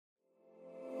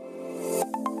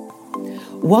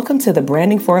Welcome to the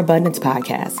Branding for Abundance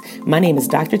podcast. My name is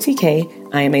Dr.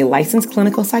 TK. I am a licensed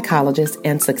clinical psychologist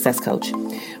and success coach.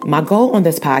 My goal on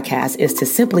this podcast is to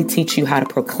simply teach you how to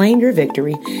proclaim your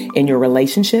victory in your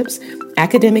relationships,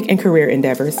 academic and career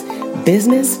endeavors,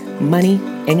 business, money,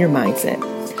 and your mindset.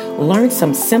 Learn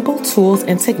some simple tools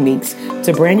and techniques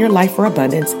to brand your life for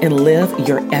abundance and live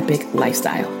your epic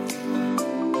lifestyle.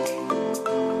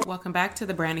 Welcome back to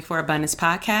the Branding for Abundance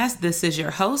podcast. This is your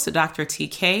host, Dr.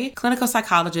 TK, clinical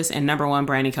psychologist and #1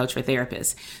 branding coach for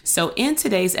therapists. So in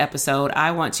today's episode,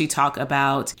 I want to talk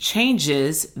about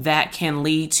changes that can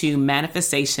lead to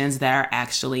manifestations that are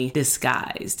actually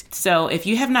disguised. So if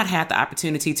you have not had the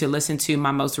opportunity to listen to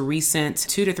my most recent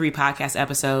 2 to 3 podcast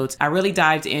episodes, I really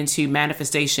dived into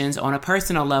manifestations on a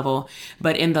personal level.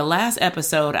 But in the last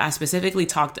episode, I specifically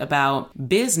talked about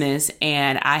business,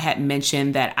 and I had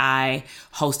mentioned that I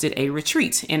hosted a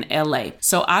retreat in LA.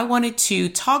 So I wanted to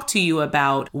talk to you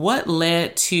about what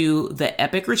led to the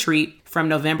epic retreat from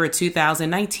November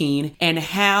 2019 and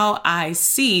how I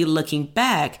see, looking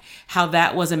back, how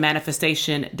that was a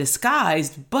manifestation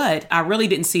disguised, but I really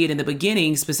didn't see it in the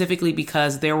beginning, specifically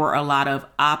because there were a lot of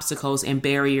obstacles and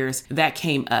barriers that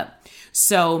came up.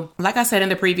 So, like I said in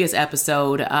the previous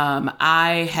episode,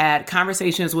 I had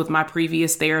conversations with my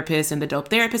previous therapist in the Dope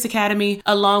Therapist Academy,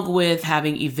 along with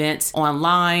having events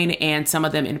online and some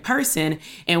of them in person.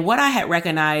 And what I had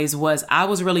recognized was I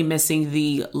was really missing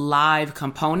the live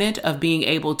component of being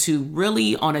able to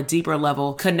really, on a deeper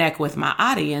level, connect with my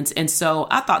audience. And so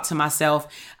I thought to myself,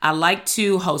 I like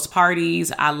to host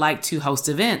parties. I like to host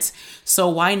events. So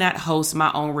why not host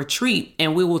my own retreat?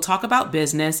 And we will talk about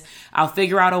business. I'll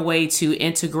figure out a way to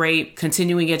integrate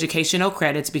continuing educational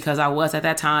credits because I was at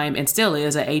that time and still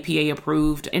is an APA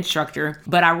approved instructor.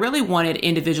 But I really wanted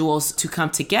individuals to come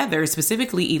together,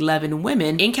 specifically 11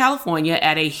 women in California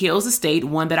at a Hills estate,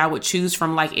 one that I would choose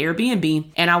from like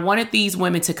Airbnb. And I wanted these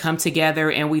women to come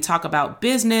together and we talk about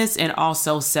business and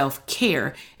also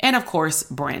self-care and of course,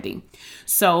 branding.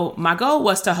 So my goal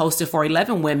was to host it for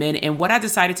 11 women. And what I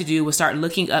decided to do was start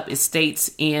looking up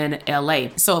estates in LA.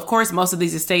 So of course, most of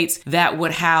these estates that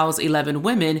would house 11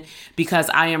 women, because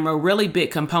I am a really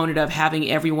big component of having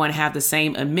everyone have the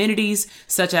same amenities,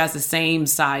 such as the same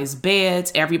size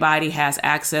beds. Everybody has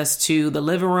access to the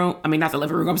living room. Not the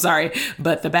living room,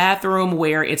 but the bathroom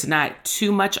where it's not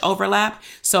too much overlap.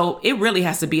 So it really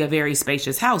has to be a very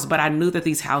spacious house. But I knew that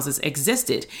these houses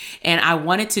existed. And I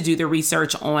wanted to do the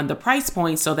research on the price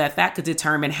point so that could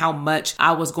determine how much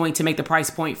I was going to make the price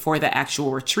point for the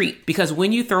actual retreat. Because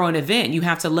when you throw an event, you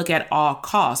have to look at all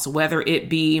costs, whether it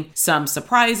be some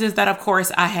surprises that of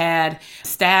course I had,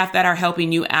 staff that are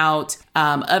helping you out,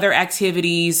 other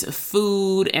activities,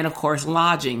 food, and of course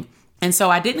lodging. And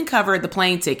so I didn't cover the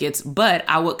plane tickets, but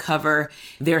I would cover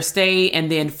their stay,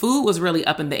 and then food was really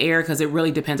up in the air because it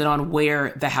really depended on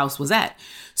where the house was at.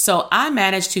 So I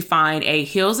managed to find a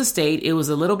Hills estate. It was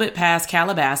a little bit past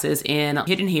Calabasas in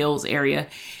Hidden Hills area,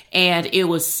 and it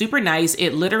was super nice.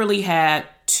 It literally had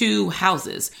 2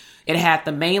 houses. It had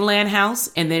the mainland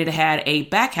house, and then it had a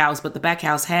back house, but the back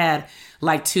house had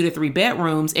like 2 to 3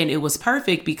 bedrooms, and it was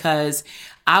perfect because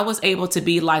I was able to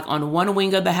be like on one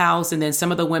wing of the house, and then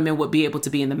some of the women would be able to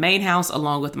be in the main house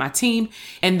along with my team.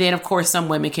 And then of course, some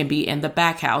women can be in the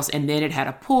back house. And then it had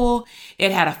a pool.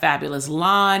 It had a fabulous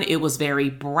lawn. It was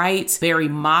very bright, very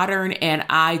modern. And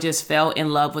I just fell in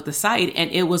love with the site.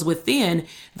 And it was within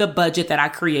the budget that I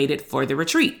created for the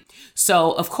retreat.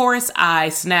 So of course, I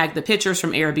snagged the pictures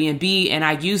from Airbnb and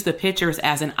I used the pictures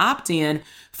as an opt-in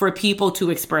for people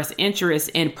to express interest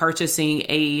in purchasing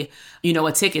a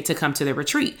ticket to come to the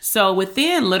retreat. So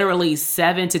within literally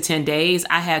 7 to 10 days,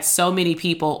 I had so many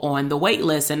people on the wait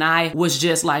list, and I was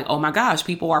just like, oh my gosh,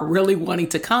 people are really wanting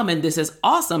to come. And this is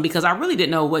awesome because I really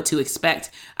didn't know what to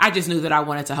expect. I just knew that I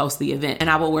wanted to host the event and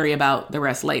I will worry about the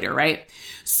rest later, right?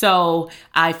 So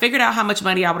I figured out how much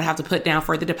money I would have to put down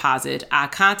for the deposit. I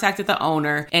contacted the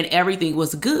owner and everything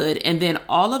was good. And then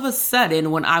all of a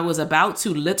sudden, when I was about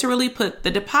to literally put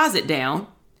the deposit down,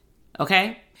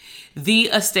 okay, the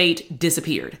estate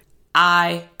disappeared.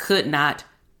 I could not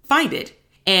find it.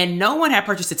 And no one had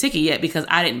purchased a ticket yet because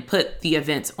I didn't put the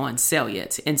events on sale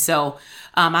yet. And so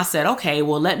I said, okay,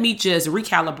 well, let me just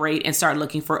recalibrate and start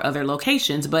looking for other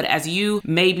locations. But as you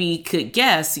maybe could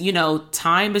guess,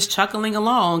 time is chuckling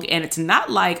along, and it's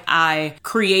not like I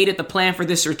created the plan for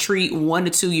this retreat 1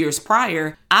 to 2 years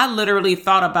prior. I literally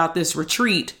thought about this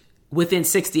retreat within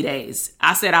 60 days.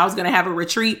 I said I was going to have a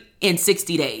retreat in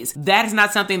 60 days. That is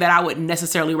not something that I would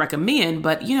necessarily recommend,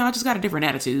 but I just got a different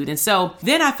attitude. And so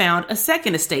then I found a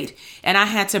second estate, and I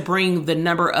had to bring the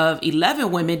number of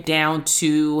 11 women down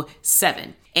to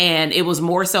 7. And it was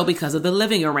more so because of the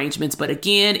living arrangements. But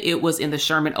again, it was in the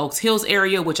Sherman Oaks Hills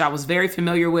area, which I was very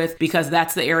familiar with because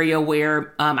that's the area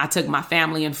where I took my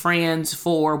family and friends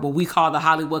for what we call the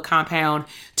Hollywood compound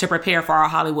to prepare for our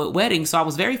Hollywood wedding. So I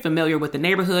was very familiar with the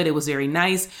neighborhood. It was very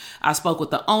nice. I spoke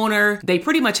with the owner. They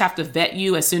pretty much have to vet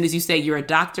you as soon as you say you're a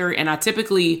doctor. And I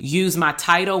typically use my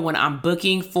title when I'm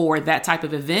booking for that type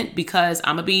of event because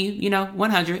I'm going to be,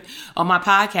 100 on my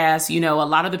podcast. A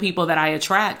lot of the people that I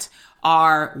attract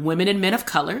are women and men of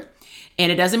color.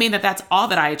 And it doesn't mean that that's all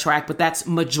that I attract, but that's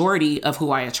majority of who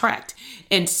I attract.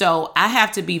 And so I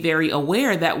have to be very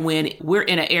aware that when we're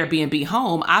in an Airbnb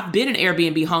home, I've been in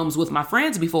Airbnb homes with my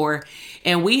friends before,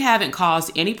 and we haven't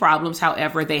caused any problems.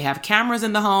 However, they have cameras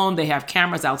in the home, they have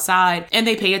cameras outside, and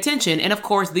they pay attention. And of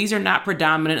course, these are not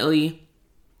predominantly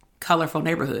colorful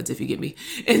neighborhoods, if you get me.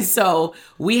 And so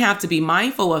we have to be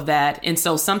mindful of that. And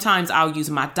so sometimes I'll use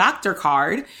my doctor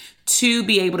card to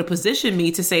be able to position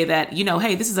me to say that,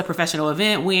 hey, this is a professional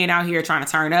event. We ain't out here trying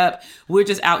to turn up. We're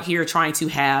just out here trying to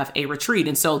have a retreat.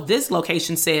 And so this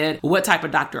location said, what type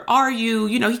of doctor are you?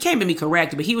 He came to me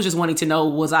correct, but he was just wanting to know,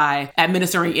 was I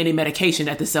administering any medication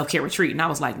at the self-care retreat? And I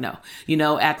was like,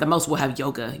 no, at the most we'll have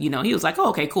yoga. He was like, oh,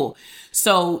 okay, cool.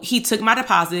 So he took my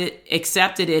deposit,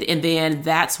 accepted it, and then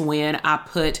that's when I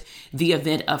put the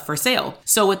event up for sale.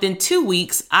 So within 2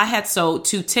 weeks, I had sold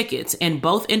 2 tickets, and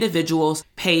both individuals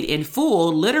paid in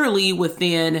full, literally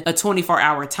within a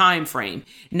 24-hour time frame.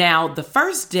 Now, the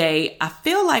first day, I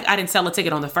feel like I didn't sell a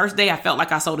ticket on the first day. I felt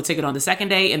like I sold a ticket on the second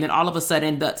day, and then all of a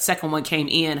sudden, the second one came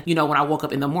in, when I woke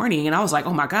up in the morning, and I was like,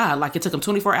 oh my God, like it took them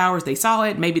 24 hours. They saw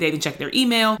it. Maybe they didn't check their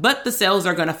email, but the sales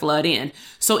are going to flood in.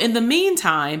 So in the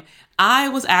meantime, I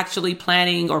was actually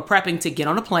planning or prepping to get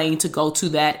on a plane to go to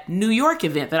that New York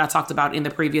event that I talked about in the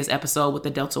previous episode with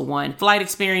the Delta One flight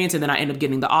experience. And then I ended up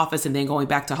getting the office and then going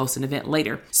back to host an event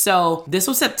later. So this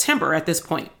was September at this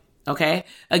point. Okay.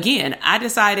 Again, I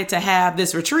decided to have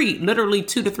this retreat literally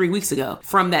 2 to 3 weeks ago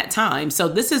from that time. So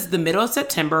this is the middle of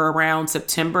September, around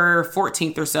September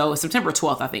 14th or so, September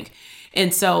 12th, I think.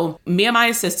 And so me and my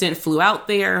assistant flew out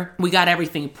there. We got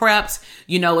everything prepped.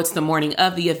 It's the morning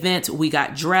of the event. We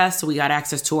got dressed. We got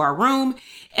access to our room.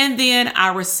 And then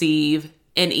I received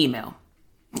an email.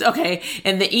 Okay.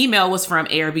 And the email was from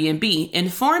Airbnb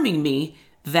informing me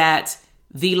that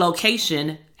the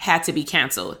location had to be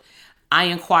canceled. I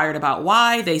inquired about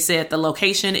why. They said the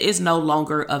location is no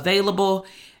longer available.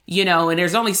 And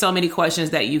there's only so many questions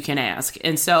that you can ask.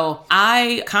 And so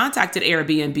I contacted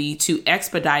Airbnb to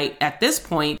expedite at this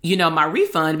point, my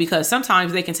refund, because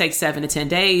sometimes they can take 7 to 10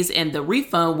 days and the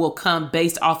refund will come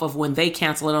based off of when they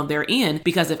cancel it on their end.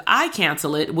 Because if I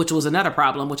cancel it, which was another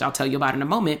problem, which I'll tell you about in a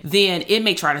moment, then it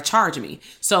may try to charge me.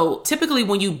 So typically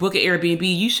when you book an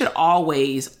Airbnb, you should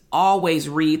always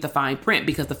read the fine print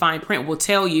because the fine print will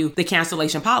tell you the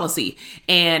cancellation policy.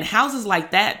 And houses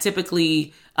like that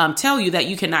typically tell you that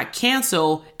you cannot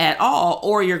cancel at all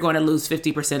or you're going to lose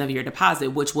 50% of your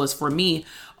deposit, which was for me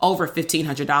over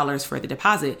 $1,500 for the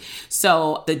deposit.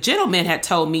 So the gentleman had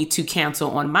told me to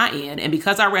cancel on my end. And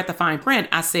because I read the fine print,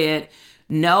 I said,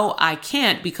 no, I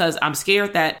can't because I'm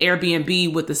scared that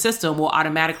Airbnb with the system will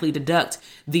automatically deduct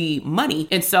the money.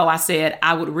 And so I said,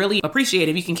 I would really appreciate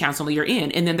if you can cancel your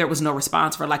end. And then there was no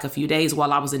response for like a few days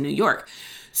while I was in New York.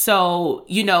 So,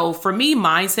 for me,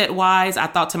 mindset wise, I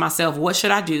thought to myself, what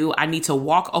should I do? I need to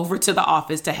walk over to the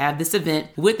office to have this event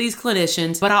with these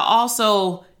clinicians, but I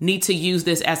also need to use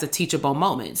this as a teachable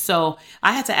moment. So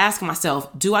I had to ask myself,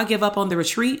 do I give up on the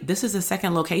retreat? This is the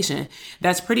second location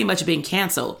that's pretty much being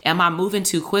canceled. Am I moving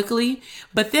too quickly?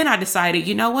 But then I decided,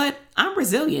 you know what? I'm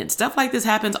resilient. Stuff like this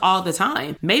happens all the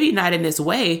time. Maybe not in this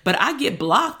way, but I get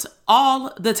blocked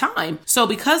all the time. So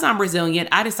because I'm resilient,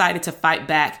 I decided to fight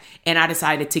back and I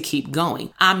decided to keep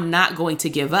going. I'm not going to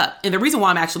give up. And the reason why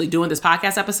I'm actually doing this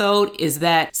podcast episode is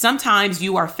that sometimes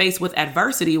you are faced with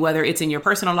adversity, whether it's in your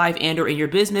personal life and or in your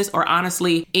business or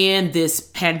honestly in this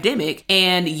pandemic,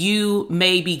 and you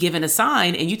may be given a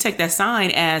sign and you take that sign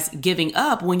as giving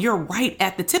up when you're right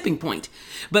at the tipping point.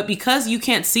 But because you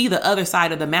can't see the other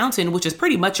side of the mountain, which is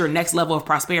pretty much your next level of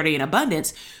prosperity and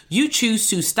abundance, you choose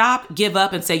to stop, give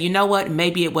up, and say, you know what,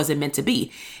 maybe it wasn't meant to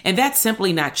be. And that's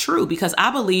simply not true because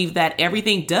I believe that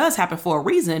everything does happen for a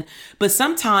reason, but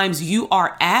sometimes you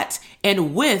are at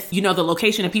and with, the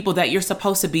location of people that you're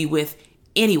supposed to be with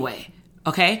anyway.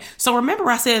 Okay. So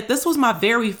remember I said this was my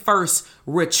very first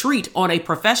retreat on a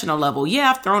professional level.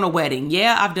 Yeah, I've thrown a wedding.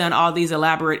 Yeah, I've done all these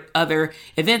elaborate other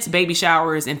events, baby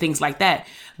showers and things like that.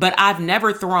 But I've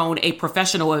never thrown a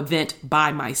professional event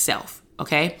by myself.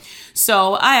 Okay.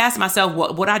 So I asked myself,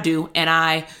 what would I do? And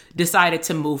I decided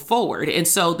to move forward. And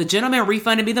so the gentleman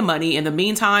refunded me the money. In the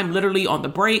meantime, literally on the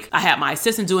break, I had my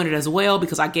assistant doing it as well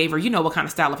because I gave her, what kind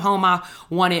of style of home I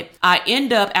wanted. I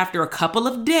end up, after a couple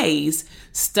of days,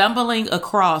 stumbling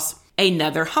across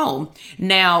another home.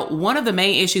 Now, one of the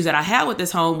main issues that I had with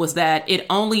this home was that it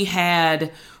only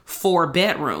had 4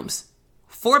 bedrooms.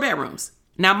 4 bedrooms.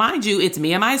 Now, mind you, it's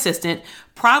me and my assistant.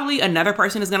 Probably another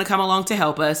person is going to come along to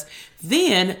help us.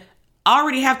 Then I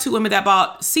already have 2 women that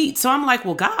bought seats. So I'm like,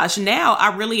 well, gosh, now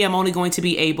I really am only going to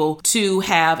be able to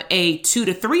have a 2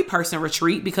 to 3 person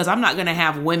retreat because I'm not going to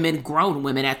have grown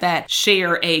women at that,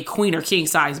 share a queen or king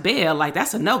size bed. Like,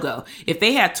 that's a no-go. If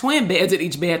they had twin beds at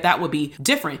each bed, that would be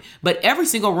different. But every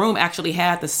single room actually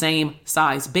had the same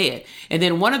size bed. And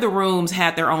then one of the rooms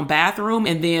had their own bathroom,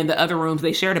 and then the other rooms,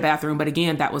 they shared a bathroom. But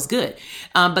again, that was good.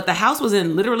 But the house was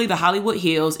in literally the Hollywood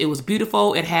Hills. It was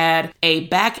beautiful. It had a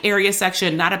back area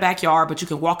section, not a backyard, but you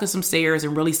can walk up some stairs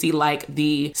and really see like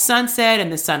the sunset and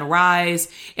the sunrise.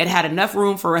 It had enough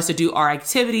room for us to do our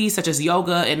activities such as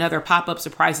yoga and other pop-up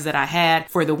surprises that I had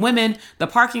for the women. The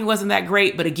parking wasn't that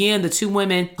great, but again, the 2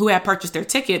 women who had purchased their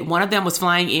ticket, one of them was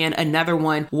flying in, another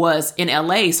one was in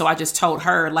LA. So I just told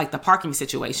her like the parking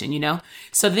situation,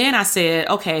 So then I said,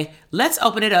 okay, let's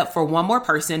open it up for one more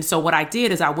person. So what I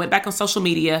did is I went back on social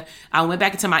media, I went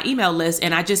back into my email list,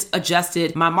 and I just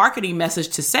adjusted my marketing message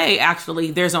to say,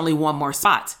 actually, there's only one more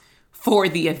spot for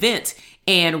the event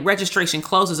and registration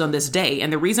closes on this day.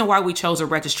 And the reason why we chose a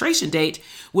registration date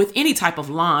with any type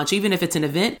of launch, even if it's an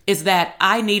event, is that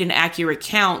I need an accurate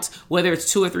count, whether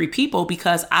it's 2 or 3 people,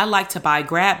 because I like to buy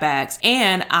grab bags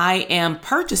and I am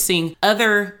purchasing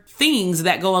other things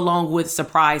that go along with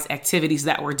surprise activities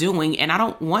that we're doing. And I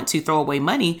don't want to throw away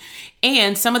money.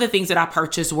 And some of the things that I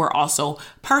purchased were also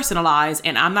personalized.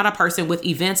 And I'm not a person with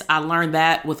events. I learned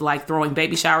that with like throwing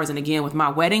baby showers. And again, with my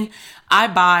wedding, I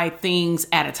buy things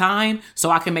at a time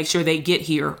so I can make sure they get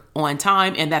here on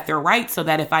time and that they're right. So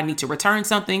that if I need to return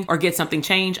something or get something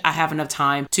changed, I have enough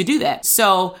time to do that.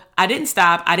 So I didn't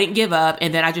stop. I didn't give up.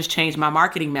 And then I just changed my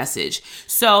marketing message.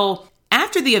 So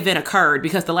after the event occurred,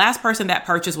 because the last person that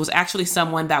purchased was actually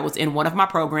someone that was in one of my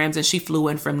programs, and she flew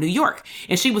in from New York,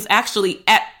 and she was actually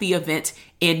at the event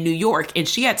in New York. And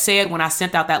she had said when I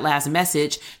sent out that last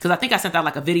message, because I think I sent out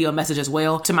like a video message as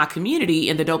well to my community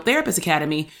in the Dope Therapist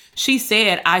Academy, she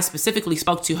said I specifically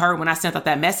spoke to her when I sent out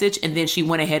that message, and then she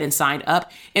went ahead and signed up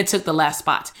and took the last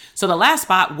spot. So the last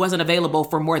spot wasn't available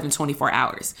for more than 24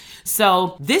 hours.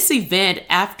 So this event,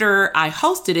 after I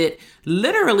hosted it,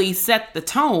 literally set the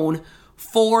tone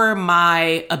for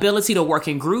my ability to work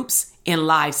in groups, in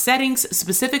live settings,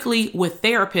 specifically with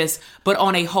therapists, but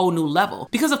on a whole new level.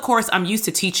 Because of course, I'm used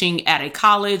to teaching at a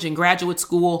college and graduate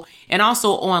school and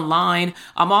also online.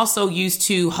 I'm also used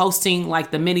to hosting like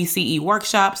the mini CE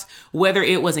workshops, whether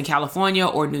it was in California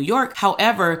or New York.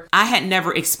 However, I had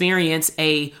never experienced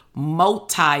a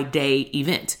multi-day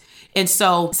event. And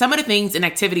so some of the things and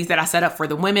activities that I set up for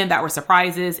the women that were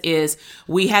surprises is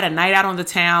we had a night out on the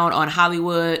town in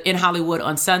Hollywood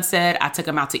on Sunset. I took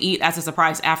them out to eat as a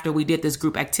surprise after we did this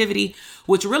group activity,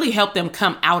 which really helped them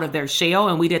come out of their shell.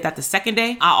 And we did that the second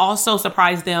day. I also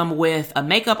surprised them with a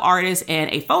makeup artist and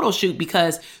a photo shoot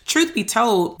because truth be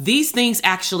told, these things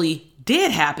actually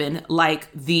did happen.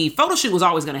 Like the photo shoot was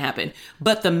always going to happen,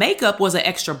 but the makeup was an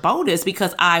extra bonus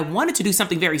because I wanted to do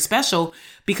something very special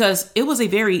because it was a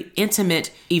very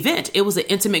intimate event. It was an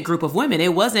intimate group of women.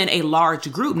 It wasn't a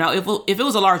large group. Now, if it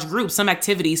was a large group, some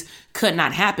activities could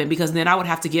not happen because then I would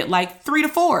have to get like 3 to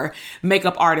 4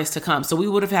 makeup artists to come. So we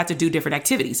would have had to do different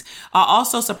activities. I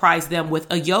also surprised them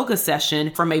with a yoga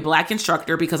session from a Black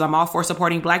instructor because I'm all for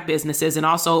supporting Black businesses, and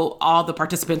also all the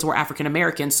participants were African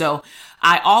American. So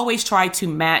I always try to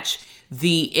match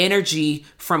the energy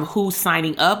from who's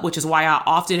signing up, which is why I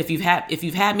often, if you've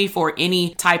had me for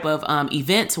any type of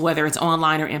event, whether it's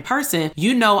online or in person,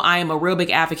 I am a real big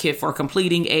advocate for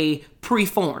completing a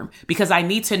pre-form because I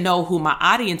need to know who my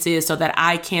audience is so that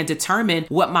I can determine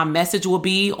what my message will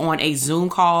be on a Zoom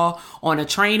call, on a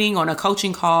training, on a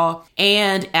coaching call,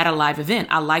 and at a live event.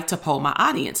 I like to poll my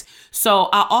audience. So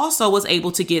I also was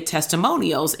able to get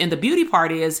testimonials. And the beauty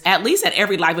part is, at least at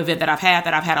every live event that I've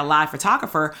had a live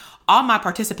photographer, all my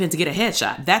participants get a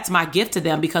headshot. That's my gift to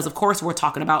them because, of course, we're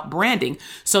talking about branding.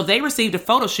 So they received a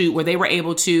photo shoot where they were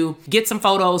able to get some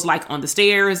photos like on the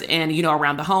stairs and,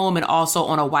 around the home and also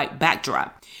on a white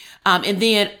backdrop. And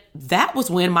then that was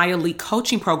when my elite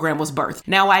coaching program was birthed.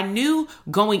 Now, I knew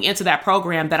going into that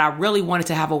program that I really wanted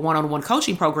to have a one-on-one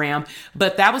coaching program,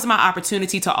 but that was my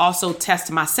opportunity to also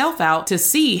test myself out to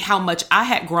see how much I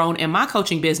had grown in my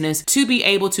coaching business to be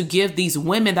able to give these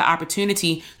women the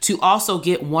opportunity to also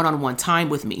get one-on-one time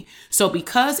with me. So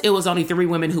because it was only 3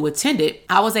 women who attended,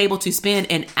 I was able to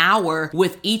spend an hour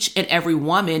with each and every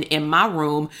woman in my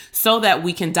room so that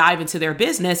we can dive into their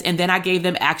business. And then I gave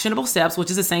them actionable steps, which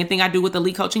is the same thing I do with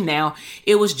elite coaching now.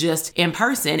 It was just in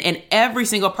person. And every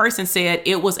single person said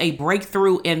it was a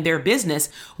breakthrough in their business.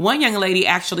 One young lady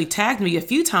actually tagged me a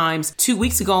few times 2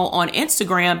 weeks ago on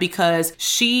Instagram because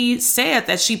she said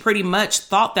that she pretty much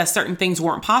thought that certain things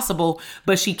weren't possible,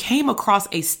 but she came across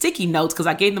a sticky note because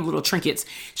I gave them little trinkets.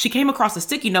 She came across a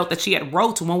sticky note that she had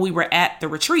wrote when we were at the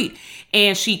retreat,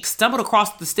 and she stumbled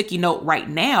across the sticky note right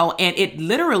now. And it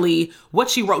literally, what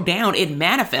she wrote down, it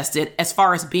manifested as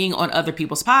far as being on other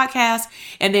people's podcasts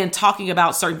and then talking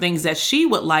about certain things that she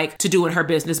would like to do in her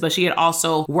business. But she had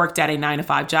also worked at a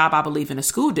 9-to-5 job, I believe, in a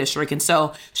school district. And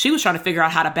so she was trying to figure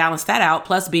out how to balance that out,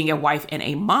 plus being a wife and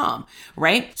a mom,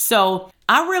 right? So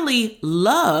I really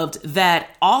loved that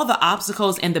all the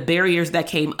obstacles and the barriers that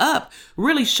came up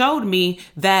really showed me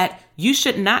that you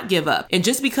should not give up. And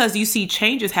just because you see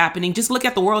changes happening, just look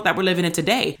at the world that we're living in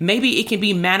today. Maybe it can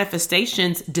be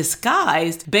manifestations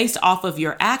disguised based off of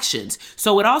your actions.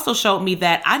 So it also showed me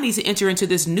that I need to enter into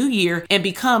this new year and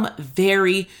become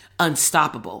very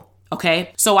unstoppable.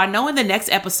 Okay, so I know in the next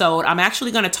episode, I'm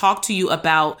actually going to talk to you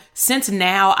about, since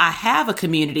now I have a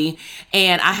community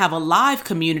and I have a live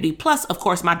community, plus, of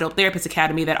course, my Dope Therapist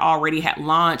Academy that already had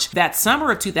launched that summer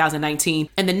of 2019.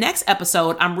 In the next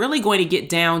episode, I'm really going to get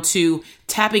down to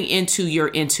tapping into your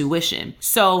intuition.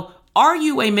 So are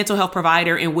you a mental health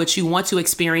provider in which you want to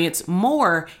experience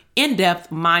more in-depth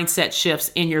mindset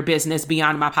shifts in your business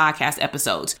beyond my podcast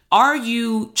episodes? Are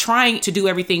you trying to do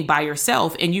everything by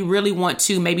yourself and you really want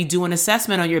to maybe do an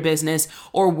assessment on your business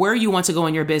or where you want to go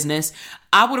in your business?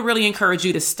 I would really encourage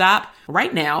you to stop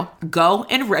right now, go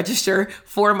and register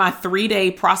for my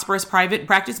 3-day Prosperous Private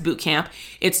Practice Bootcamp.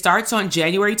 It starts on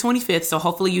January 25th, so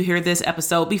hopefully you hear this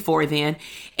episode before then.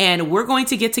 And we're going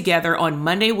to get together on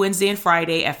Monday, Wednesday, and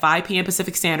Friday at 5 p.m.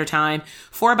 Pacific Standard Time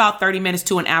for about 30 minutes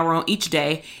to an hour on each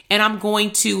day. And I'm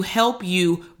going to help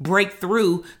you break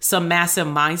through some massive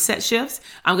mindset shifts.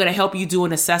 I'm going to help you do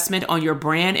an assessment on your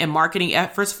brand and marketing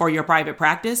efforts for your private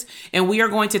practice. And we are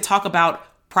going to talk about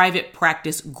private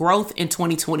practice growth in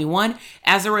 2021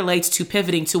 as it relates to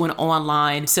pivoting to an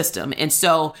online system. And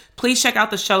so please check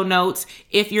out the show notes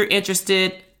if you're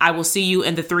interested. I will see you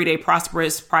in the 3-day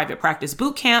Prosperous Private Practice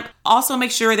Bootcamp. Also, make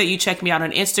sure that you check me out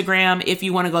on Instagram if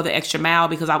you want to go the extra mile,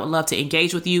 because I would love to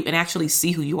engage with you and actually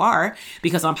see who you are.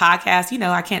 Because on podcasts,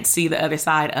 I can't see the other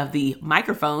side of the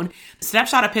microphone.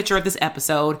 Snapshot a picture of this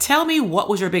episode. Tell me what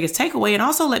was your biggest takeaway, and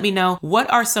also let me know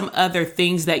what are some other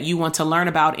things that you want to learn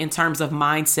about in terms of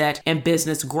mindset and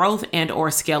business growth and or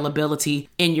scalability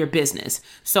in your business.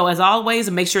 So as always,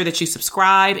 make sure that you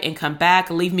subscribe and come back.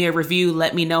 Leave me a review.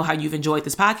 Let me know how you've enjoyed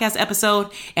this podcast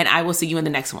episode, and I will see you in the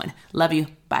next one. Love you.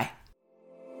 Bye.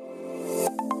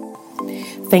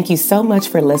 Thank you so much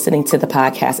for listening to the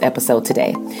podcast episode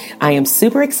today. I am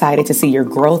super excited to see your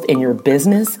growth in your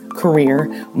business, career,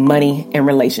 money, and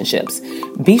relationships.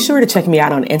 Be sure to check me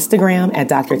out on Instagram at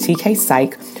Dr. TK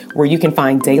Psych, where you can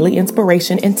find daily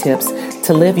inspiration and tips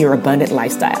to live your abundant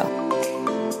lifestyle.